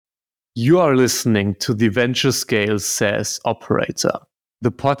You are listening to the Venture Scale SaaS Operator, the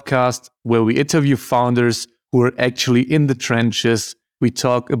podcast where we interview founders who are actually in the trenches. We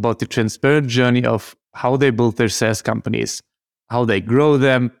talk about the transparent journey of how they build their SaaS companies, how they grow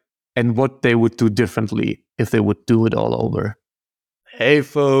them, and what they would do differently if they would do it all over. Hey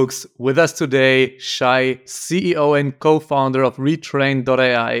folks, with us today, Shay, CEO and co-founder of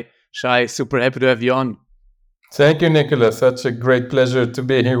RetrainAI. Shay, super happy to have you on. Thank you, Nicolas. Such a great pleasure to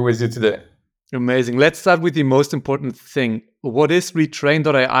be here with you today. Amazing. Let's start with the most important thing. What is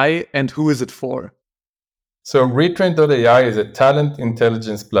RetrainAI and who is it for? So RetrainAI is a talent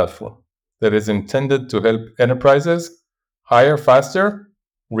intelligence platform that is intended to help enterprises hire faster,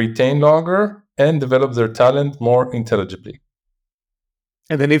 retain longer, and develop their talent more intelligibly.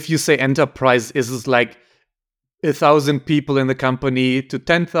 And then if you say enterprise, is it like 1,000 people in the company to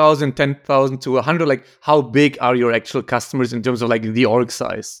 10,000, 10,000 to 100? Like how big are your actual customers in terms of like the org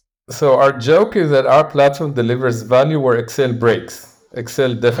size? So our joke is that our platform delivers value where Excel breaks.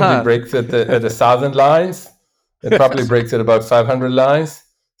 Excel definitely breaks at 1,000 lines. It probably breaks at about 500 lines.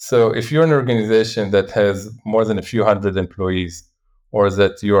 So if you're an organization that has more than a few hundred employees, or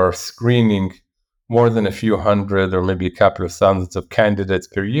that you are screening more than a few hundred or maybe a couple of thousands of candidates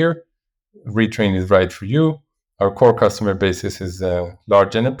per year, Retrain is right for you. Our core customer basis is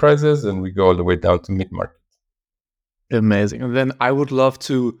large enterprises, and we go all the way down to mid-market. Amazing. And then I would love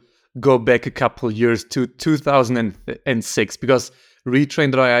to go back a couple years to 2006, because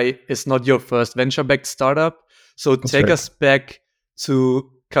RetrainAI is not your first venture-backed startup. So take us back to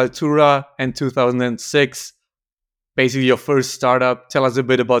Kaltura and 2006, basically your first startup. Tell us a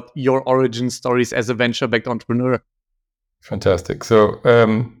bit about your origin stories as a venture-backed entrepreneur. Fantastic. So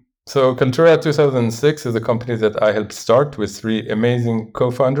Kaltura 2006 is a company that I helped start with three amazing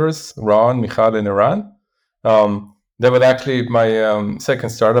co-founders, Ron, Michal, and Iran. That was actually my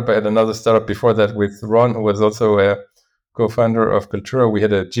second startup. I had another startup before that with Ron, who was also a co-founder of Kaltura. We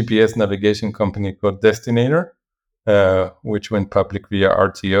had a GPS navigation company called Destinator, which went public via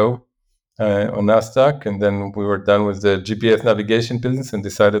RTO on NASDAQ. And then we were done with the GPS navigation business and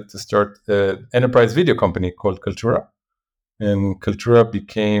decided to start an enterprise video company called Kaltura. And Kaltura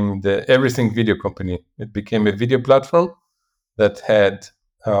became the everything video company. It became a video platform that had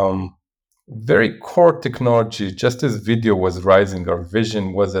very core technology. Just as video was rising, our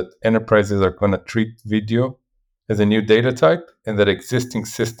vision was that enterprises are going to treat video as a new data type, and that existing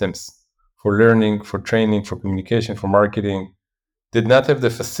systems for learning, for training, for communication, for marketing did not have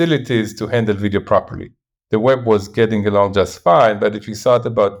the facilities to handle video properly. The web was getting along just fine, but if you thought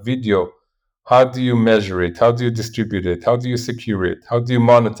about video, how do you measure it? How do you distribute it? How do you secure it? How do you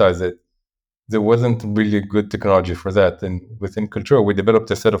monetize it? There wasn't really good technology for that. And within Kaltura, we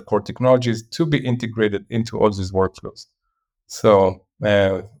developed a set of core technologies to be integrated into all these workflows. So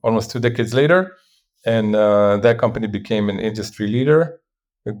almost 2 decades later, and that company became an industry leader.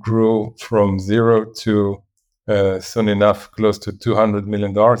 It grew from zero to soon enough close to $200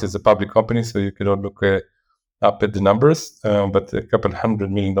 million. It's a public company, so you can all look up at the numbers, but a couple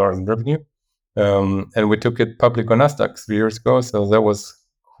 $100 million in revenue. And we took it public on NASDAQ 3 years ago. So that was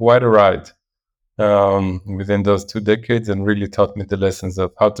quite a ride within those 2 decades, and really taught me the lessons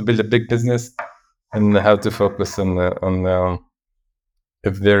of how to build a big business and how to focus on a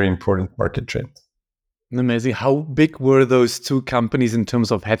very important market trend. Amazing. How big were those two companies in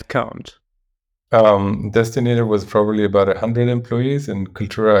terms of headcount? Destinator was probably about 100 employees, and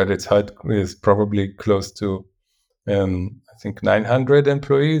Kaltura at its height is probably close to, I think, 900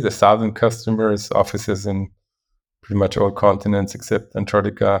 employees, 1,000 customers, offices in pretty much all continents except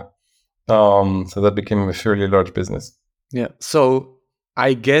Antarctica. So that became a fairly large business. Yeah. So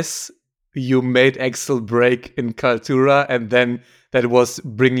I guess you made Excel break in Kaltura, and then that was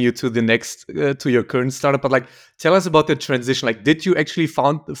bringing you to the next, to your current startup. But like, tell us about the transition. Like, did you actually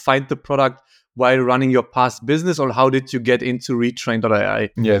find the product while running your past business, or how did you get into RetrainAI?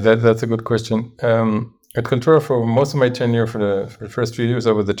 Yeah, that's a good question. At Kaltura, for most of my tenure, for the first few years,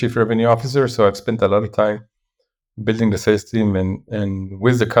 I was the chief revenue officer. So I've spent a lot of time building the sales team and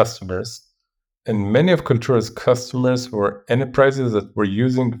with the customers. And many of Kaltura's customers were enterprises that were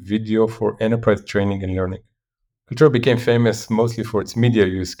using video for enterprise training and learning. Kaltura became famous mostly for its media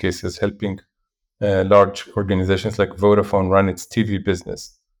use cases, helping large organizations like Vodafone run its TV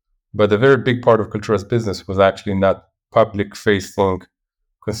business. But a very big part of Kaltura's business was actually not public-facing,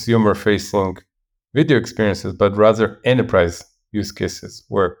 consumer-facing video experiences, but rather enterprise use cases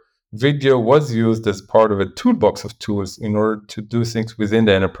where video was used as part of a toolbox of tools in order to do things within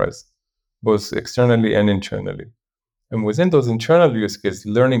the enterprise, both externally and internally. And within those internal use cases,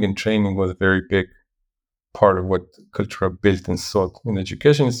 learning and training was very big. part of what Cultura built and sought in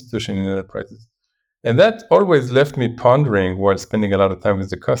education institutions and enterprises. And that always left me pondering while spending a lot of time with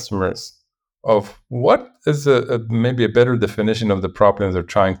the customers of what is maybe a better definition of the problem they're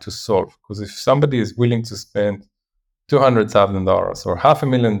trying to solve. Because if somebody is willing to spend $200,000 or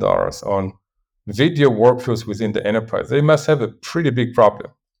 $500,000 on video workflows within the enterprise, they must have a pretty big problem,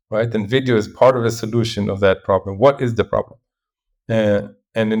 right? And video is part of the solution of that problem. What is the problem?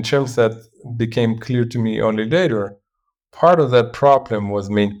 And in terms that became clear to me only later, part of that problem was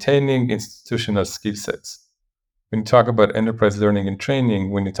maintaining institutional skill sets. When you talk about enterprise learning and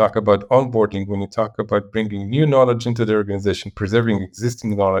training, when you talk about onboarding, when you talk about bringing new knowledge into the organization, preserving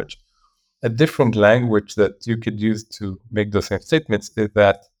existing knowledge, a different language that you could use to make those same statements is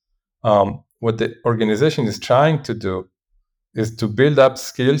that what the organization is trying to do is to build up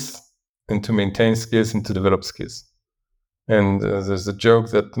skills and to maintain skills and to develop skills. And there's a joke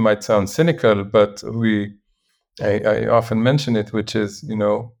that might sound cynical, but I often mention it, which is,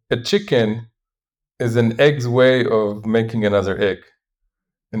 a chicken is an egg's way of making another egg.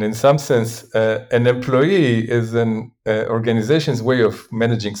 And in some sense, an employee is an organization's way of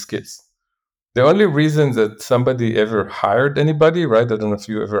managing skills. The only reason that somebody ever hired anybody, right? I don't know if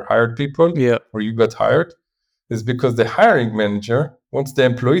you ever hired people or you got hired, is because the hiring manager wants the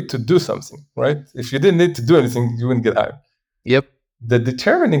employee to do something, right? If you didn't need to do anything, you wouldn't get hired. Yep. The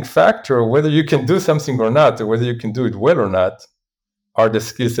determining factor of whether you can do something or not, or whether you can do it well or not, are the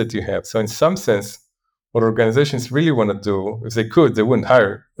skills that you have. So in some sense, what organizations really want to do, if they could, they wouldn't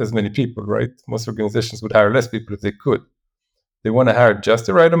hire as many people, right? Most organizations would hire less people if they could. They want to hire just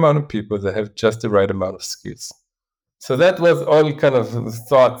the right amount of people that have just the right amount of skills. So that was all kind of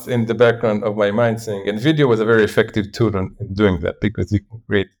thoughts in the background of my mind saying, and video was a very effective tool in doing that, because you can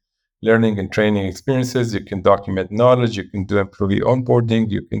create learning and training experiences, you can document knowledge, you can do employee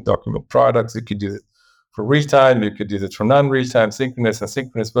onboarding, you can document products, you could use it for real time, you could use it for non-real time, synchronous and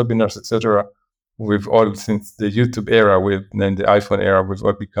asynchronous webinars, etc. We've all, since the YouTube era, and the iPhone era, we've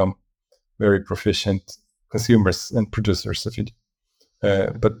all become very proficient consumers and producers of video.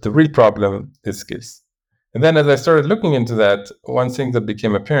 But the real problem is skills. And then as I started looking into that, one thing that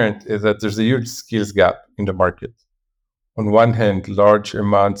became apparent is that there's a huge skills gap in the market. On one hand, large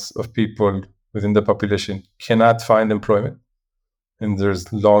amounts of people within the population cannot find employment. And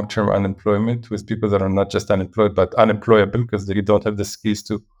there's long-term unemployment with people that are not just unemployed, but unemployable because they don't have the skills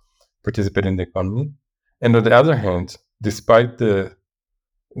to participate in the economy. And on the other hand, despite the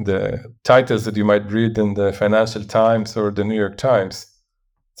titles that you might read in the Financial Times or the New York Times,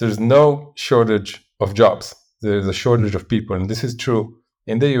 there's no shortage of jobs. There's a shortage of people. And this is true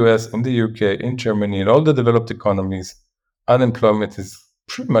in the US, in the UK, in Germany, in all the developed economies. Unemployment is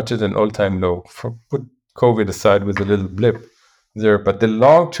pretty much at an all-time low. Put COVID aside with a little blip there. But the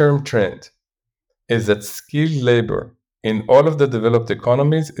long-term trend is that skilled labor in all of the developed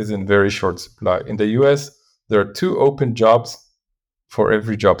economies is in very short supply. In the US, there are 2 open jobs for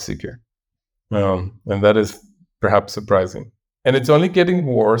every job seeker. And that is perhaps surprising. And it's only getting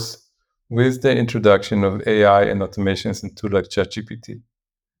worse with the introduction of AI and automations and tools like ChatGPT.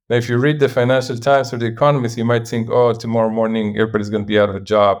 Now, if you read the Financial Times or the Economist, you might think, tomorrow morning, everybody's going to be out of a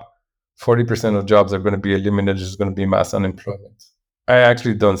job. 40% of jobs are going to be eliminated. There's going to be mass unemployment. I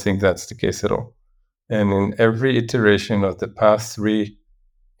actually don't think that's the case at all. And in every iteration of the past 3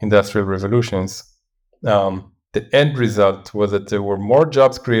 industrial revolutions, the end result was that there were more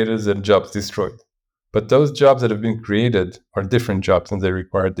jobs created than jobs destroyed. But those jobs that have been created are different jobs and they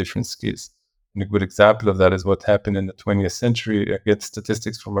require different skills. And a good example of that is what happened in the 20th century. Again,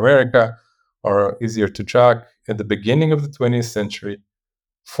 statistics from America are easier to track. At the beginning of the 20th century,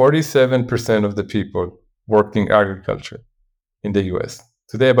 47% of the people worked in agriculture in the US.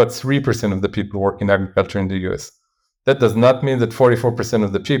 Today, about 3% of the people work in agriculture in the US. That does not mean that 44%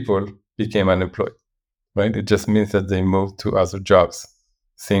 of the people became unemployed, right? It just means that they moved to other jobs.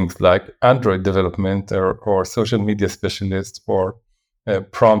 Things like Android development or social media specialist or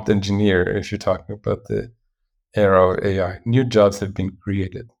prompt engineer, if you're talking about the era of AI. New jobs have been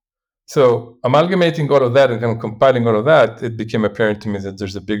created. So amalgamating all of that and kind of compiling all of that, it became apparent to me that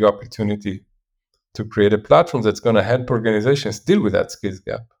there's a big opportunity to create a platform that's going to help organizations deal with that skills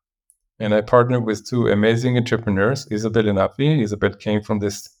gap. And I partnered with 2 amazing entrepreneurs, Isabel and Avi. Isabel came from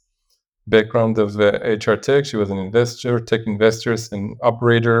this background of HR tech. She was an investor, tech investor, and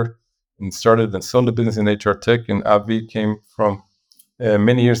operator, and started and sold a business in HR tech. And Avi came from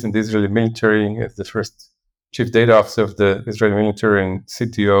many years in the Israeli military as the first chief data officer of the Israeli military and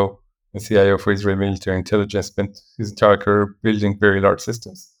CTO and CIO for Israeli military intelligence, spent his entire career building very large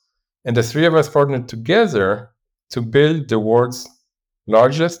systems. And the 3 of us partnered together to build the world's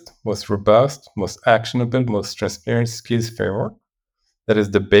largest, most robust, most actionable, most transparent skills framework that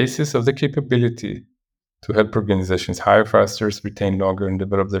is the basis of the capability to help organizations hire faster, retain longer, and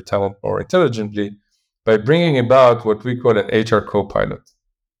develop their talent more intelligently by bringing about what we call an HR co-pilot.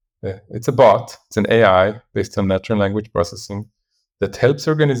 It's a bot, it's an AI based on natural language processing that helps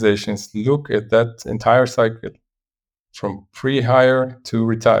organizations look at that entire cycle from pre-hire to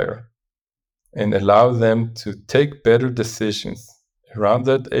retire and allow them to take better decisions around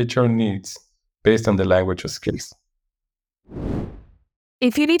that HR needs based on the language of skills.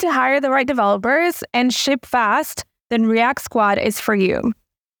 If you need to hire the right developers and ship fast, then React Squad is for you.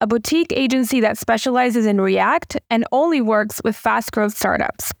 A boutique agency that specializes in React and only works with fast growth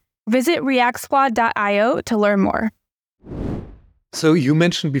startups. Visit reactsquad.io to learn more. So you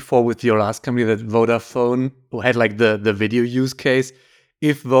mentioned before with your last company that Vodafone had like the video use case.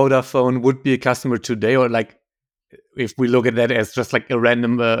 If Vodafone would be a customer today, or like if we look at that as just like a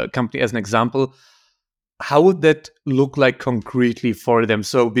random company as an example, how would that look like concretely for them?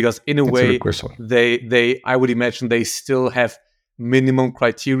 So because in a way, they I would imagine they still have minimum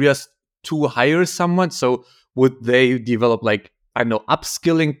criteria to hire someone. So would they develop like, I don't know,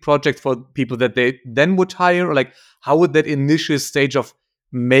 upskilling project for people that they then would hire? Or like, how would that initial stage of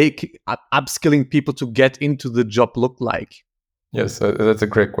upskilling people to get into the job look like? Yes, that's a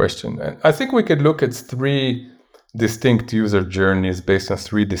great question. And I think we could look at 3 distinct user journeys based on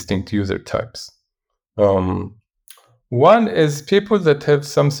 3 distinct user types. One is people that have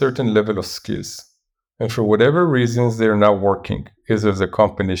some certain level of skills, and for whatever reasons they're not working. Either the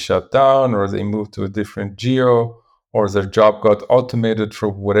company shut down, or they moved to a different geo, or their job got automated for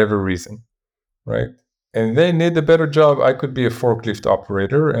whatever reason, right? And they need a better job. I could be a forklift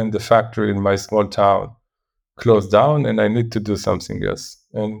operator, and the factory in my small town closed down, and I need to do something else.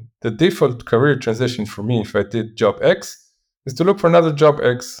 And the default career transition for me, if I did job X, is to look for another job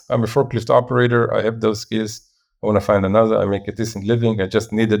X. I'm a forklift operator. I have those skills. I want to find another. I make a decent living. I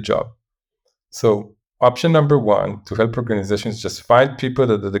just need a job. So option number 1, to help organizations just find people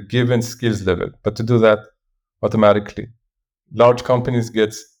that are the given skills level. But to do that automatically, large companies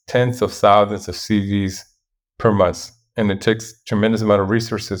get tens of thousands of CVs per month. And it takes tremendous amount of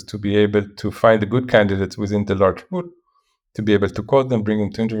resources to be able to find the good candidates within the large pool, to be able to call them, bring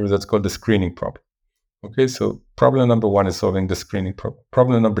them to interview. That's called the screening problem. Okay, so problem number 1 is solving the screening problem.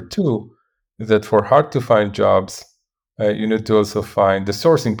 Problem number 2 is that for hard to find jobs, you need to also find the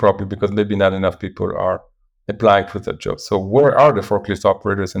sourcing problem, because maybe not enough people are applying for that job. So where are the forklift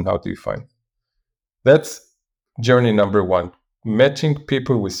operators and how do you find them? That's journey number 1, matching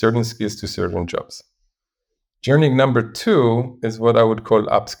people with certain skills to certain jobs. Journey number 2 is what I would call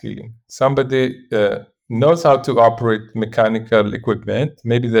upskilling. Somebody knows how to operate mechanical equipment.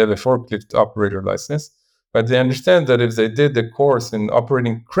 Maybe they have a forklift operator license, but they understand that if they did the course in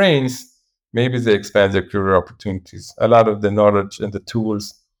operating cranes, maybe they expand their career opportunities. A lot of the knowledge and the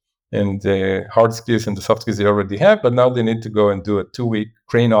tools and the hard skills and the soft skills they already have, but now they need to go and do a 2-week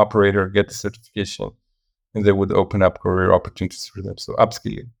crane operator, get the certification, and they would open up career opportunities for them. So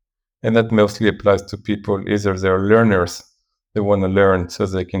upskilling. And that mostly applies to people, either they're learners, they want to learn so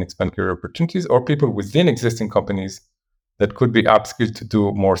they can expand career opportunities, or people within existing companies that could be upskilled to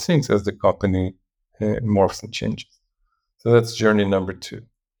do more things as the company morphs and changes. So that's journey number 2.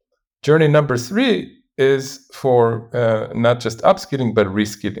 Journey number 3 is for not just upskilling, but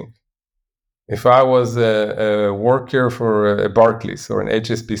reskilling. If I was a worker for a Barclays or an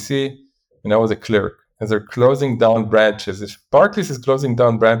HSBC, and I was a clerk, and they're closing down branches. If Barclays is closing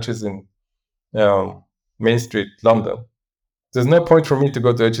down branches in Main Street, London, there's no point for me to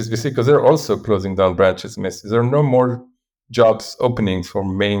go to HSBC because they're also closing down branches. There are no more jobs openings for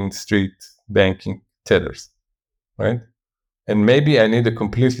Main Street banking tellers, right? And maybe I need a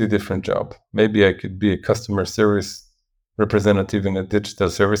completely different job. Maybe I could be a customer service representative in a digital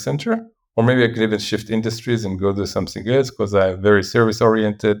service center, or maybe I could even shift industries and go do something else because I'm very service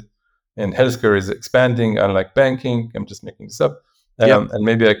oriented. And healthcare is expanding, unlike banking. I'm just making this up. And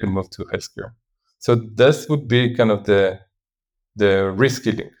maybe I could move to healthcare. So this would be kind of the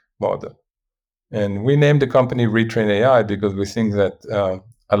reskilling model. And we named the company RetrainAI because we think that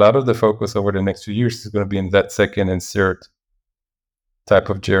a lot of the focus over the next few years is going to be in that second and third type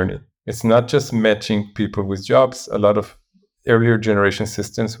of journey. It's not just matching people with jobs. A lot of earlier generation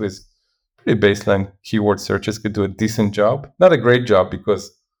systems with pretty baseline keyword searches could do a decent job. Not a great job,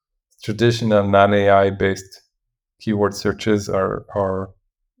 because traditional non-AI based keyword searches are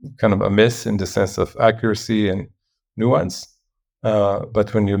kind of a miss in the sense of accuracy and nuance.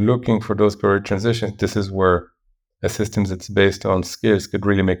 But when you're looking for those career transitions, this is where a system that's based on skills could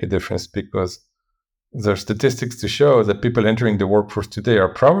really make a difference, because there are statistics to show that people entering the workforce today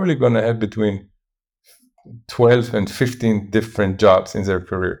are probably going to have between 12 and 15 different jobs in their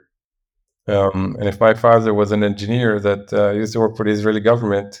career. And if my father was an engineer that used to work for the Israeli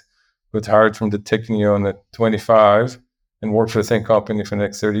government, got hired from the Technion at 25 and worked for the same company for the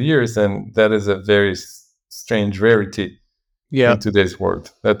next 30 years, then that is a very strange rarity in today's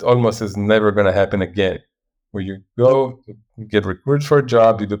world. That almost is never going to happen again. Where you go, you get recruited for a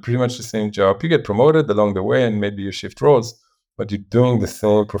job, you do pretty much the same job, you get promoted along the way, and maybe you shift roles, but you're doing the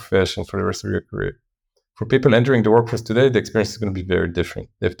same profession for the rest of your career. For people entering the workforce today, the experience is going to be very different.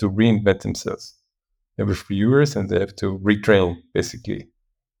 They have to reinvent themselves every few years, and they have to retrain basically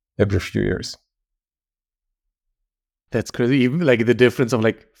every few years. That's crazy. Even like the difference of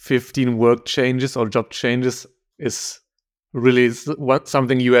like 15 work changes or job changes is really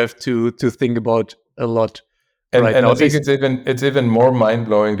something you have to think about a lot. And I think it's even more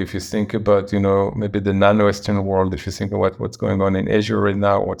mind-blowing if you think about, maybe the non-Western world, if you think about what's going on in Asia right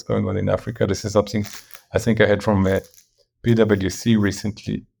now, what's going on in Africa. This is something I think I had from PwC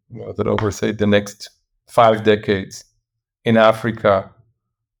recently, that over, say, the next 5 decades in Africa,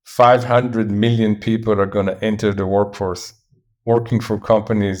 500 million people are going to enter the workforce, working for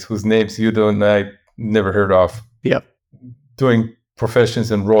companies whose names I never heard of. Yeah. Doing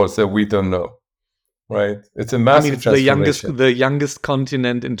professions and roles that we don't know. Right, it's a massive transformation. The youngest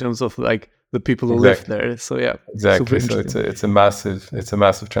continent in terms of like the people who live there. So yeah, exactly. So it's a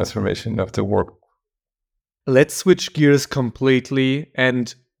massive transformation of the work. Let's switch gears completely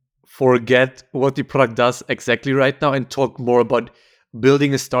and forget what the product does exactly right now and talk more about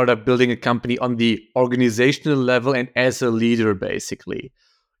building a startup, building a company on the organizational level and as a leader, basically.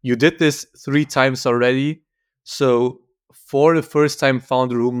 You did this 3 times already. So for the first-time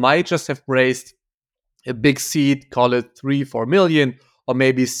founder who might just have raised a big seed, call it 3-4 million, or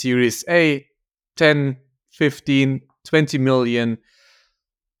maybe Series A, 10, 15, 20 million.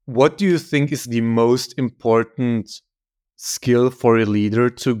 What do you think is the most important skill for a leader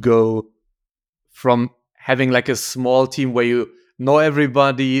to go from having like a small team where you know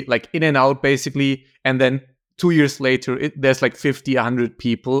everybody, like in and out basically, and then 2 years later, there's like 50, 100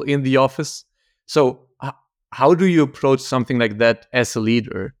 people in the office? So how do you approach something like that as a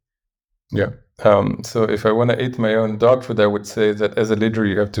leader? Yeah. So if I want to eat my own dog food, I would say that as a leader,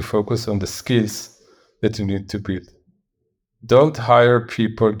 you have to focus on the skills that you need to build. Don't hire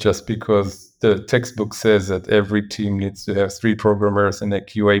people just because the textbook says that every team needs to have 3 programmers and a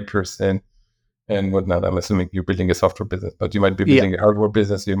QA person and whatnot. I'm assuming you're building a software business, but you might be building a hardware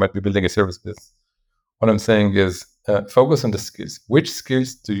business, you might be building a service business. What I'm saying is focus on the skills. Which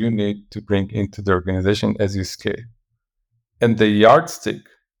skills do you need to bring into the organization as you scale? And the yardstick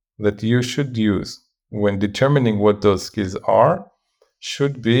that you should use when determining what those skills are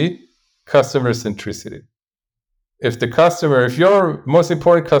should be customer centricity. If your most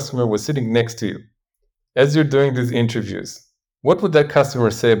important customer was sitting next to you as you're doing these interviews, what would that customer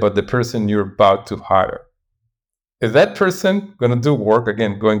say about the person you're about to hire? Is that person going to do work?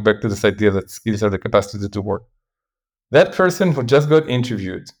 Again, going back to this idea that skills are the capacity to do work. That person who just got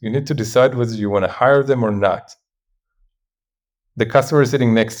interviewed, you need to decide whether you want to hire them or not. The customer is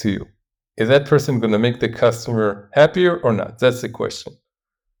sitting next to you. Is that person going to make the customer happier or not? That's the question.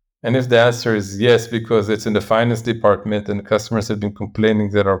 And if the answer is yes, because it's in the finance department and the customers have been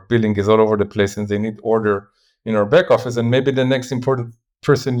complaining that our billing is all over the place and they need order in our back office, and maybe the next important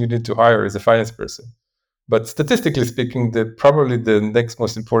person you need to hire is a finance person. But statistically speaking, probably the next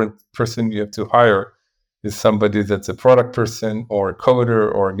most important person you have to hire is somebody that's a product person or a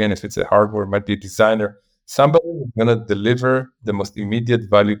coder, or again, if it's a hardware, it might be a designer. Somebody who's going to deliver the most immediate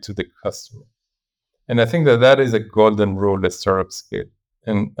value to the customer. And I think that is a golden rule at startup scale.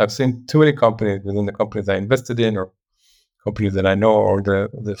 And I've seen too many companies within the companies I invested in, or companies that I know, or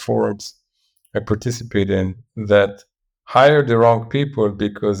the forums I participate in, that hire the wrong people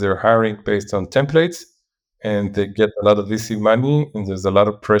because they're hiring based on templates and they get a lot of VC money, and there's a lot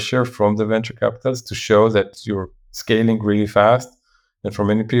of pressure from the venture capitalists to show that you're scaling really fast. And for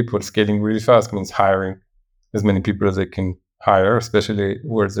many people, scaling really fast means hiring as many people as they can hire, especially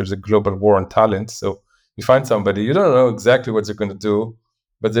where there's a global war on talent. So you find somebody, you don't know exactly what they're going to do,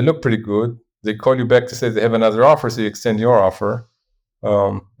 but they look pretty good. They call you back to say they have another offer, so you extend your offer.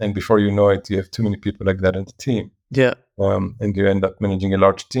 And before you know it, you have too many people like that in the team. Yeah. And you end up managing a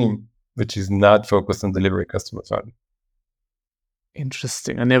large team, which is not focused on delivering customer value.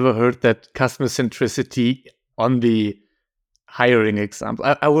 Interesting. I never heard that customer centricity on the hiring example.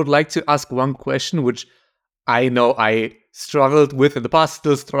 I would like to ask one question, which I know I struggled with in the past,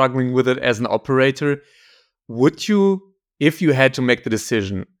 still struggling with it as an operator. Would you, if you had to make the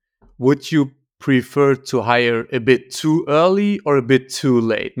decision, would you prefer to hire a bit too early or a bit too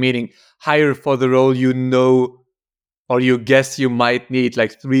late? Meaning hire for the role you know or you guess you might need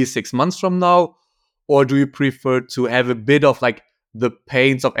like 3-6 months from now? Or do you prefer to have a bit of like the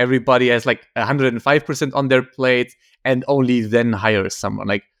pains of everybody has like 105% on their plate and only then hire someone?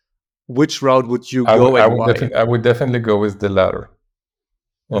 Like, which route would you go and why? I would definitely go with the latter.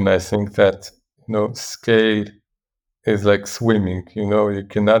 And I think that, scale is like swimming. You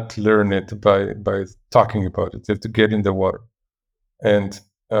cannot learn it by talking about it. You have to get in the water. And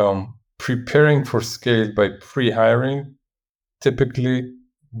preparing for scale by pre-hiring typically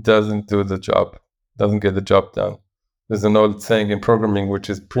doesn't do the job, doesn't get the job done. There's an old saying in programming, which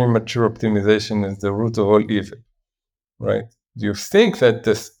is premature optimization is the root of all evil, right? You think that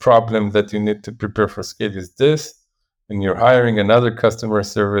this problem that you need to prepare for scale is this, and you're hiring another customer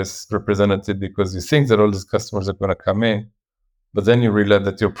service representative because you think that all these customers are going to come in, but then you realize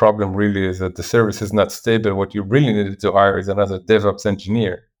that your problem really is that the service is not stable. What you really needed to hire is another DevOps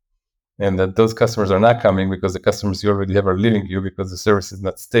engineer, and that those customers are not coming because the customers you already have are leaving you because the service is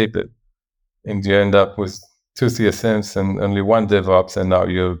not stable. And you end up with 2 CSMs and only 1 DevOps, and now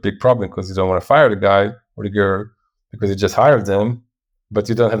you have a big problem because you don't want to fire the guy or the girl because you just hired them, but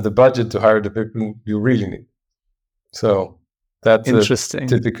you don't have the budget to hire the people you really need. So that's interesting. A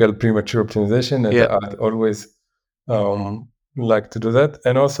typical premature optimization, and I'd always like to do that.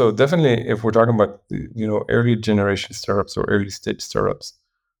 And also, definitely, if we're talking about early generation startups or early stage startups,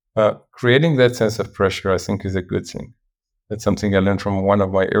 creating that sense of pressure, I think, is a good thing. That's something I learned from one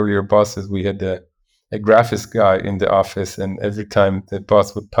of my earlier bosses. We had a graphics guy in the office, and every time the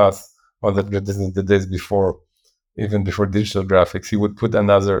boss would pass, or the days before, even before digital graphics, he would put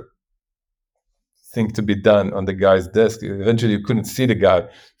another thing to be done on the guy's desk. Eventually, you couldn't see the guy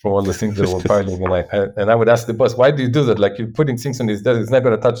from all the things that were piling. And I would ask the boss, "Why do you do that? Like, you're putting things on his desk. He's not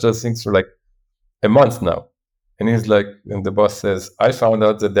going to touch those things for like a month now." And he's like, and the boss says, "I found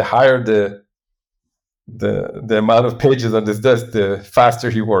out that the higher the amount of pages on this desk, the faster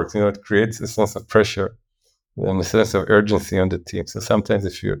he works. It creates a sense of pressure and a sense of urgency on the team. So sometimes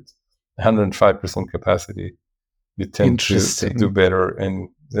if you're at 105% capacity, you tend to do better, and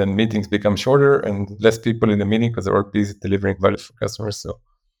then meetings become shorter and less people in the meeting because they're all busy delivering value for customers. So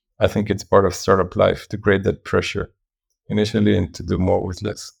I think it's part of startup life to create that pressure initially and to do more with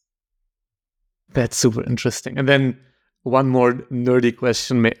less." That's super interesting. And then one more nerdy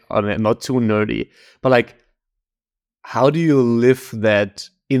question, not too nerdy, but like, how do you live that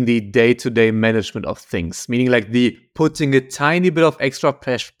in the day-to-day management of things? Meaning like the putting a tiny bit of extra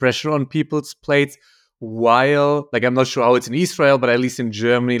pressure on people's plates while, like, I'm not sure how it's in Israel, but at least in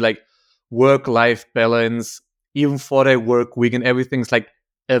Germany, like work-life balance, even for their work week and everything's like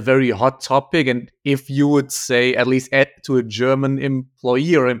a very hot topic. And if you would say, at least to a German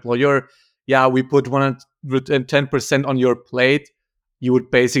employee or employer, yeah, we put 110% on your plate, you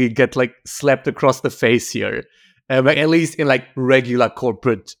would basically get like slapped across the face here. At least in like regular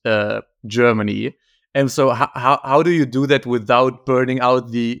corporate Germany. And so how do you do that without burning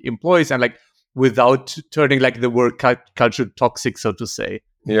out the employees and like without turning like the work culture toxic, so to say?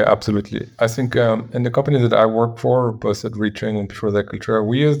 Yeah, absolutely. I think in the company that I work for, both at Retrain and before that Cultura,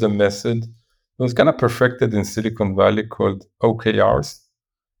 we used a method that was kind of perfected in Silicon Valley called OKRs.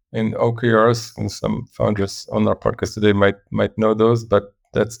 And OKRs, and some founders on our podcast today might know those, but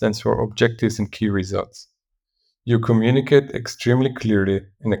that stands for Objectives and Key Results. You communicate extremely clearly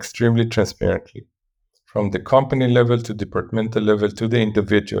and extremely transparently from the company level to departmental level to the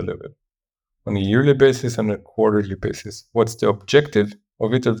individual level on a yearly basis and a quarterly basis. What's the objective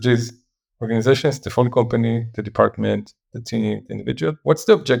of each of these organizations, the phone company, the department, the team, the individual? What's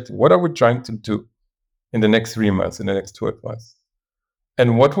the objective? What are we trying to do in the next 3 months, in the next 12 months?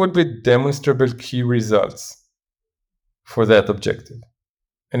 And what would be demonstrable key results for that objective?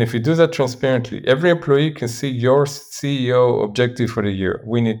 And if you do that transparently, every employee can see your CEO objective for the year.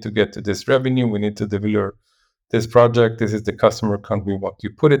 We need to get to this revenue. We need to deliver this project. This is the customer account we want.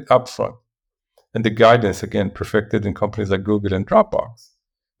 You put it up front. And the guidance, again, perfected in companies like Google and Dropbox,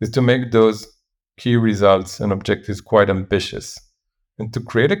 is to make those key results and objectives quite ambitious and to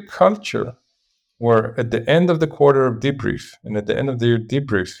create a culture where at the end of the quarter debrief and at the end of the year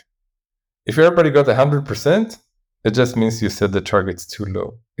debrief, if everybody got 100%, it just means you set the targets too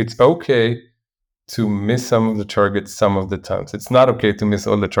low. It's okay to miss some of the targets some of the times. It's not okay to miss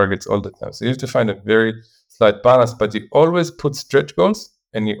all the targets all the time. So you have to find a very slight balance, but you always put stretch goals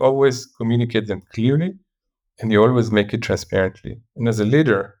and you always communicate them clearly and you always make it transparently. And as a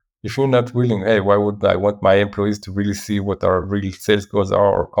leader, if you're not willing, hey, why would I want my employees to really see what our real sales goals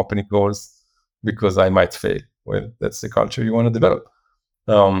are or company goals because I might fail? Well, that's the culture you want to develop.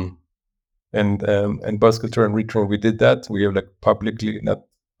 And Buzz Culture and Retrain, we did that. We have like publicly, not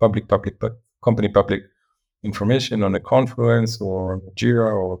public, but company public information on a Confluence or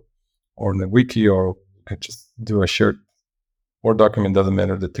Jira or on a wiki, or you can just do a shared Word document, doesn't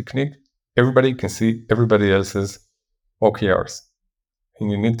matter the technique. Everybody can see everybody else's OKRs.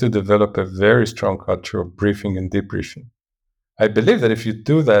 And you need to develop a very strong culture of briefing and debriefing. I believe that if you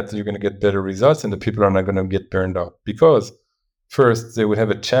do that, you're going to get better results and the people are not going to get burned out, because first they would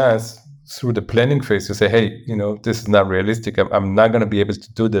have a chance through the planning phase to say, hey, this is not realistic. I'm not going to be able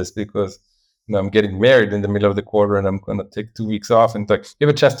to do this because I'm getting married in the middle of the quarter and I'm going to take 2 weeks off. And like, you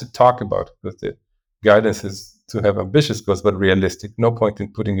have a chance to talk about it, because the guidance is to have ambitious goals, but realistic. No point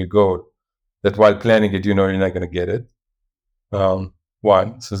in putting a goal that while planning it, you're not going to get it.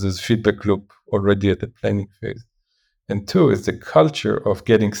 One, so there's feedback loop already at the planning phase. And two is the culture of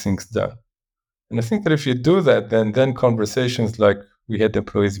getting things done. And I think that if you do that, then conversations like we had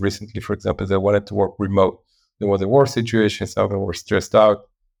employees recently, for example, that wanted to work remote. There was a war situation, some of them were stressed out.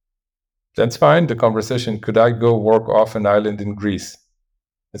 That's fine. The conversation, could I go work off an island in Greece?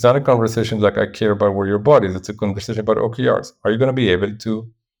 It's not a conversation like I care about where your body is. It's a conversation about OKRs. Are you going to be able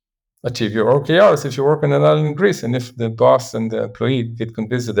to achieve your OKRs if you work on an island in Greece? And if the boss and the employee get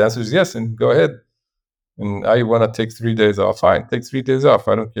convinced that the answer is yes, and go ahead. And I want to take 3 days off. Fine, take 3 days off.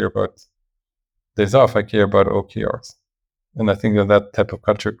 I don't care about days off. I care about OKRs. And I think that type of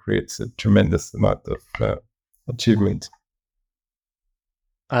culture creates a tremendous amount of achievement.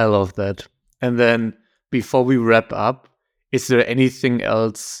 I love that. And then before we wrap up, is there anything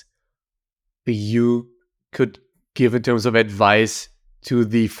else you could give in terms of advice to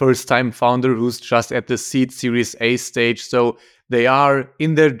the first-time founder who's just at the seed Series A stage? So they are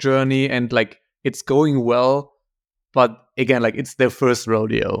in their journey and like it's going well, but again, like it's their first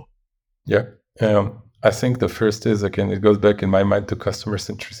rodeo. Yeah. I think the first is, again, it goes back in my mind to customer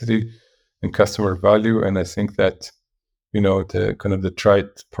centricity and customer value. And I think that, the kind of the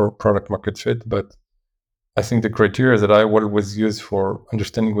trite product market fit, but I think the criteria that I always use for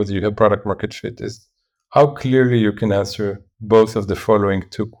understanding whether you have product market fit is how clearly you can answer both of the following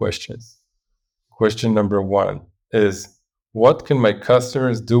 2 questions. Question number 1 is, what can my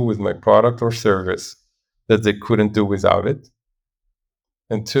customers do with my product or service that they couldn't do without it?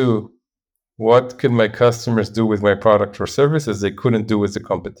 And 2, what can my customers do with my product or services they couldn't do with the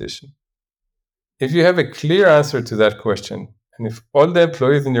competition? If you have a clear answer to that question, and if all the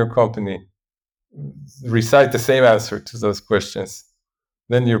employees in your company recite the same answer to those questions,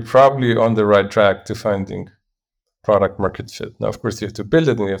 then you're probably on the right track to finding product market fit. Now, of course, you have to build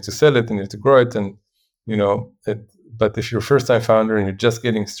it and you have to sell it and you have to grow it. And, but if you're a first-time founder and you're just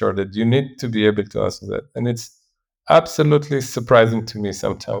getting started, you need to be able to answer that. And it's absolutely surprising to me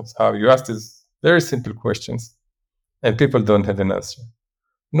sometimes how you ask these very simple questions and people don't have an answer.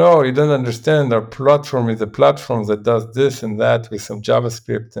 No, you don't understand. Our platform is a platform that does this and that with some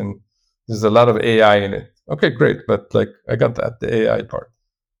JavaScript, and there's a lot of AI in it. Okay, great. But like, I got that, the AI part.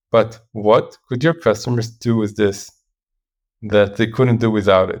 But what could your customers do with this that they couldn't do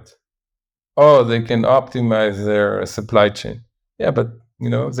without it? Oh, they can optimize their supply chain. Yeah, but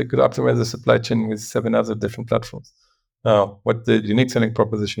they could optimize the supply chain with 7 other different platforms. What's the unique selling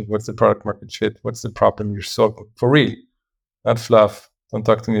proposition? What's the product market fit? What's the problem you're solving? For real, not fluff. Don't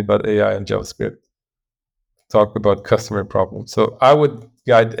talk to me about AI and JavaScript. Talk about customer problems. So I would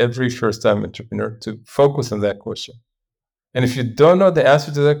guide every first-time entrepreneur to focus on that question. And if you don't know the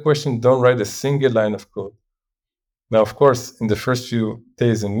answer to that question, don't write a single line of code. Now, of course, in the first few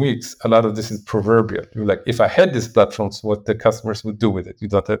days and weeks, a lot of this is proverbial. You're like, if I had these platforms, what the customers would do with it? You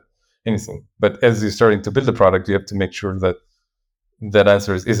don't have anything. But as you're starting to build a product, you have to make sure that that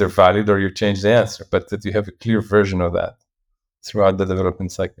answer is either valid or you change the answer, but that you have a clear version of that throughout the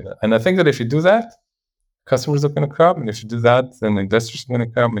development cycle. And I think that if you do that, customers are going to come. And if you do that, then investors are going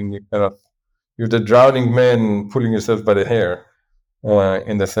to come, and you're the drowning man pulling yourself by the hair,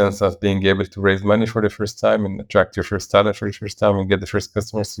 in the sense of being able to raise money for the first time and attract your first talent for the first time and get the first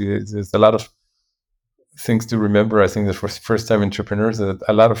customers. There's a lot of things to remember. I think that for first-time entrepreneurs, that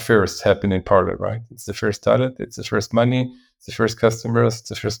a lot of firsts happen in parallel, right? It's the first talent, it's the first money, it's the first customers, it's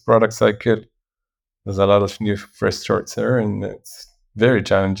the first product cycle. There's a lot of new fresh starts there, and it's very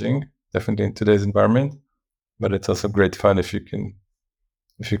challenging, definitely in today's environment. But it's also great fun if you can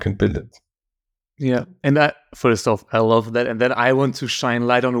build it. Yeah. And first off, I love that. And then I want to shine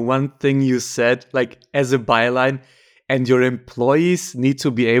light on one thing you said, like as a byline, and your employees need to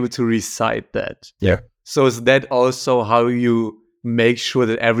be able to recite that. Yeah. So is that also how you make sure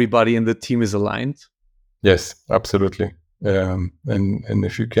that everybody in the team is aligned? Yes, absolutely. And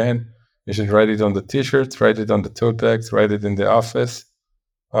if you can, you should write it on the t-shirts, write it on the tote bags, write it in the office.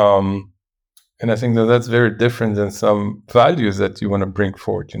 And I think that that's very different than some values that you want to bring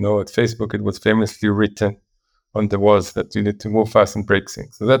forward. At Facebook, it was famously written on the walls that you need to move fast and break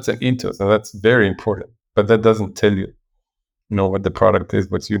things. So that's an ethos, and that's very important. But that doesn't tell you, what the product is,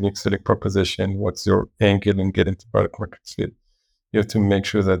 what's unique selling proposition, what's your angle and get into product market fit. You have to make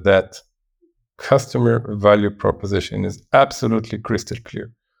sure that that customer value proposition is absolutely crystal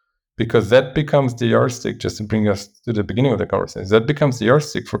clear, because that becomes the yardstick, just to bring us to the beginning of the conversation, that becomes the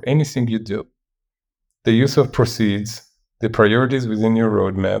yardstick for anything you do. The use of proceeds, the priorities within your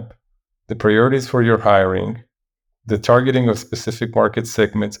roadmap, the priorities for your hiring, the targeting of specific market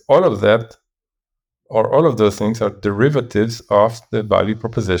segments, all of that, or all of those things are derivatives of the value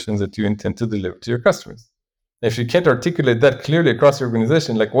propositions that you intend to deliver to your customers. If you can't articulate that clearly across your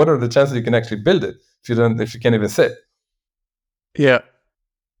organization, like what are the chances you can actually build it if you can't even say it? Yeah.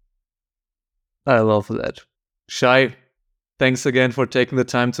 I love that. Shay, thanks again for taking the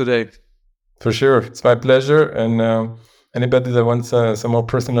time today. For sure. It's my pleasure. And anybody that wants some more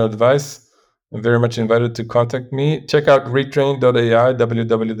personal advice, I'm very much invited to contact me. Check out RetrainAI,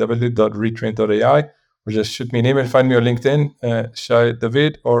 www.retrain.ai, or just shoot me an email. Find me on LinkedIn, Shay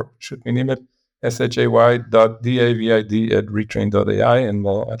David, or shoot me an email, shay.david@retrain.ai, and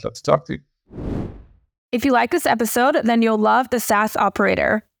I'd love to talk to you. If you like this episode, then you'll love The SaaS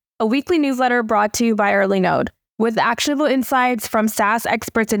Operator, a weekly newsletter brought to you by EarlyNode, with actionable insights from SaaS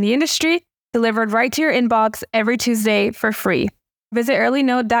experts in the industry delivered right to your inbox every Tuesday for free. Visit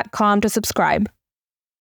earlynode.com to subscribe.